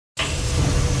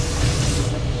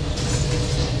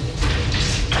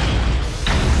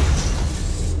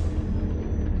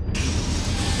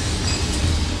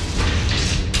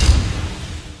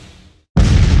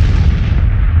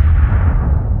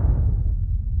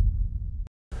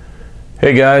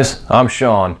Hey guys, I'm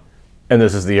Sean, and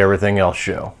this is the Everything Else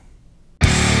Show.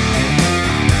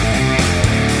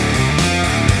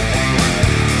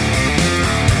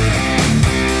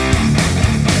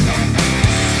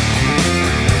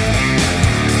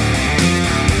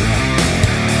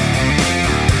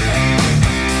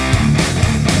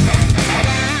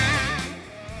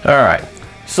 Alright,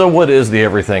 so what is the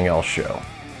Everything Else Show?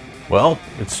 Well,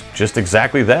 it's just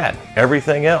exactly that,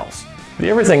 everything else. The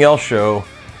Everything Else Show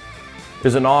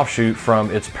is an offshoot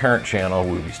from its parent channel,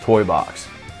 Wooby's Toy Box.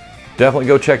 Definitely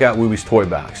go check out Wooby's Toy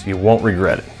Box. You won't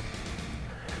regret it.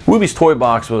 Wooby's Toy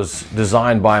Box was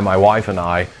designed by my wife and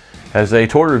I as a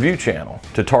toy review channel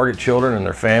to target children and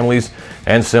their families,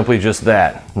 and simply just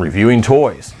that, reviewing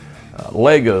toys.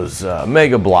 Legos,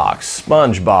 Mega Bloks,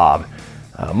 SpongeBob,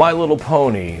 My Little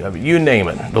Pony, you name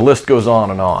it. The list goes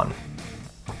on and on.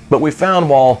 But we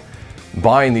found while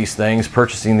buying these things,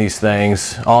 purchasing these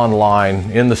things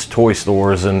online, in the toy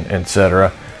stores and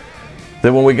etc.,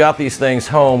 that when we got these things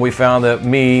home, we found that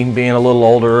me, being a little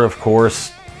older, of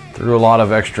course, threw a lot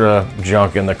of extra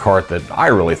junk in the cart that I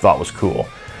really thought was cool.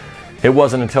 It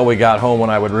wasn't until we got home when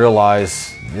I would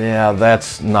realize, yeah,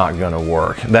 that's not gonna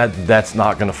work. That's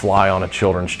not gonna fly on a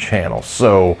children's channel.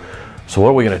 So what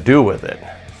are we gonna do with it?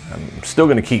 I'm still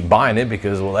gonna keep buying it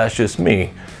because, well, that's just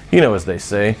me. You know, as they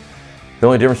say, the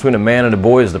only difference between a man and a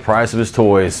boy is the price of his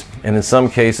toys, and in some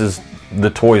cases, the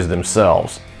toys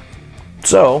themselves.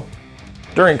 So,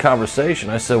 during conversation,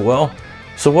 I said, well,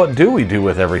 so what do we do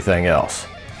with everything else?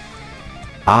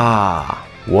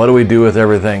 What do we do with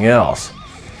everything else?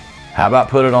 How about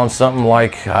put it on something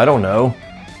like, I don't know,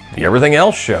 the Everything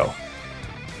Else Show?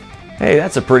 Hey,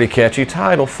 that's a pretty catchy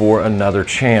title for another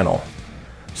channel.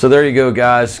 So there you go,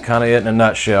 guys, kind of it in a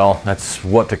nutshell. That's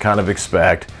what to kind of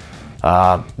expect.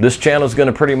 This channel is going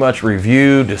to pretty much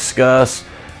review, discuss,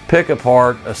 pick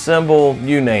apart, assemble,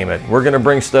 you name it. We're going to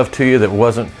bring stuff to you that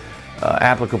wasn't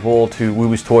applicable to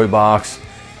Wooby's Toy Box,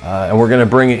 and we're going to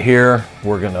bring it here.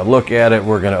 We're going to look at it,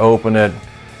 we're going to open it,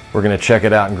 we're going to check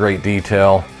it out in great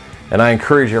detail. And I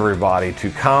encourage everybody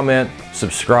to comment,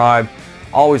 subscribe,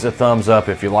 always a thumbs up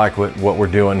if you like what we're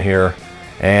doing here.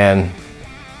 And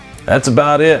that's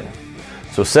about it.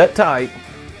 So sit tight.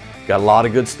 Got a lot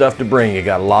of good stuff to bring you.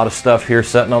 Got a lot of stuff here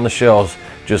sitting on the shelves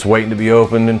just waiting to be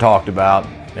opened and talked about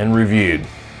and reviewed.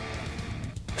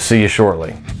 See you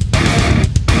shortly.